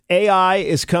AI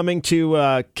is coming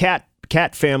to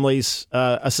cat families'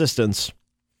 assistance.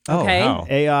 Okay. Oh, wow.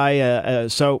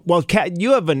 AI. Cat.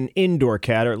 You have an indoor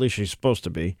cat, or at least you're supposed to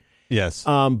be. Yes.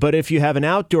 But if you have an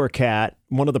outdoor cat,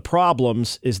 one of the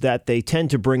problems is that they tend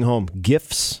to bring home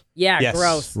gifts. Yeah, Yes.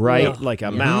 gross. Right? Ugh. Like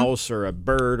a mouse or a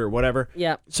bird or whatever.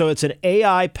 Yeah. So it's an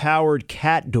AI-powered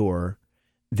cat door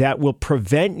that will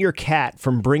prevent your cat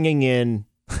from bringing in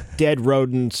dead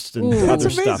rodents and other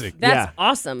That's stuff. amazing. That's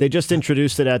awesome. They just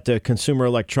introduced it at the Consumer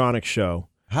Electronics Show.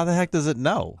 How the heck does it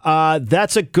know?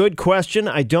 That's a good question.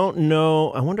 I don't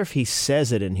know. I wonder if he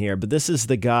says it in here, but this is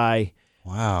the guy.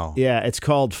 Wow. Yeah, it's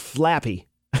called Flappy.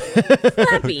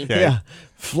 Flappy. Okay. Yeah,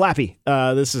 Flappy.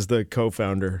 This is the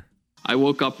co-founder. I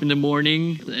woke up in the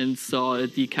morning and saw a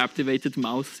decapitated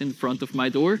mouse in front of my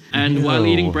door. And while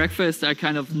eating breakfast, I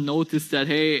kind of noticed that,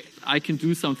 hey, I can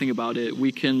do something about it.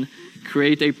 We can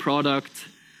create a product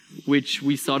which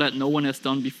we saw that no one has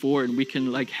done before, and we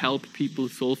can help people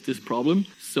solve this problem.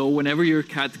 So whenever your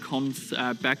cat comes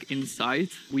back inside,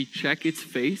 we check its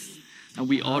face, and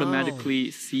we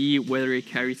automatically see whether it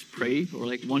carries prey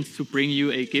or wants to bring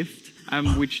you a gift,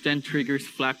 which then triggers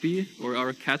Flappy or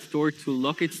our cat door to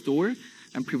lock its door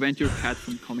and prevent your cat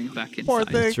from coming back inside. Poor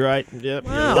thing. That's right. Yep,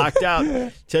 you're locked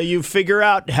out till you figure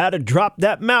out how to drop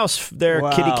that mouse there,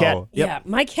 kitty cat. Wow. Yep. Yeah,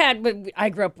 my cat I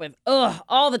grew up with,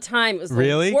 all the time. It was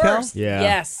Really, the worst. Cal? Yeah.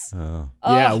 Yes.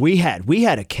 Yeah, we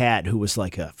had a cat who was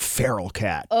like a feral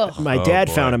cat. My dad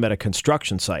boy. found him at a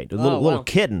construction site, a little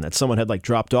kitten that someone had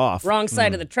dropped off. Wrong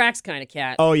side of the tracks kind of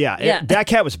cat. Oh yeah, Yeah. that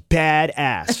cat was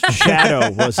badass.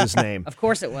 Shadow was his name. Of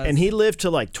course it was. And he lived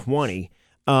to 20.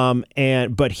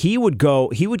 But he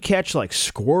would catch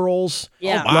squirrels.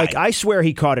 Yeah. Oh, my. I swear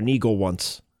he caught an eagle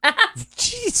once.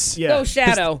 Jeez. Yeah. Go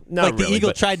Shadow. Not the really, eagle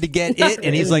but- tried to get it,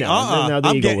 and he's like, No, the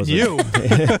I'm eagle getting you.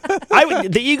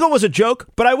 the eagle was a joke,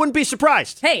 but I wouldn't be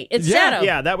surprised. Hey, it's Yeah. Shadow.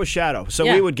 Yeah, that was Shadow. So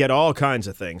Yeah. we would get all kinds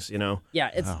of things,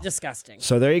 Yeah, it's disgusting.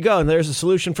 So there you go. And there's a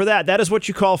solution for that. That is what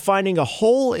you call finding a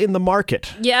hole in the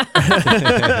market. Yeah.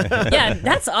 Yeah,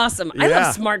 that's awesome. I Yeah.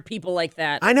 love smart people like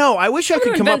that. I know. I wish I I'm could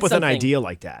gonna come up invent with an something. idea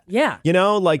like that. Yeah.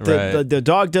 Right. The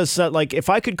dog does, if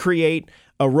I could create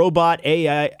a robot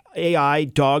AI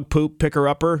dog poop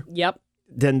picker-upper, Yep.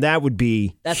 then that would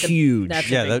be That's huge. that's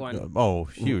Yeah, a big one. Oh,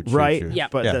 huge. Right? Huge. Yeah.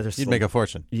 But Yeah, there's you'd make a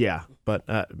fortune. Yeah, but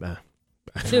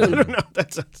Soon. no,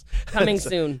 that's Coming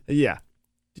soon. yeah.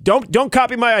 Don't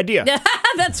copy my idea.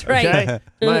 That's right. Okay,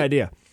 my idea.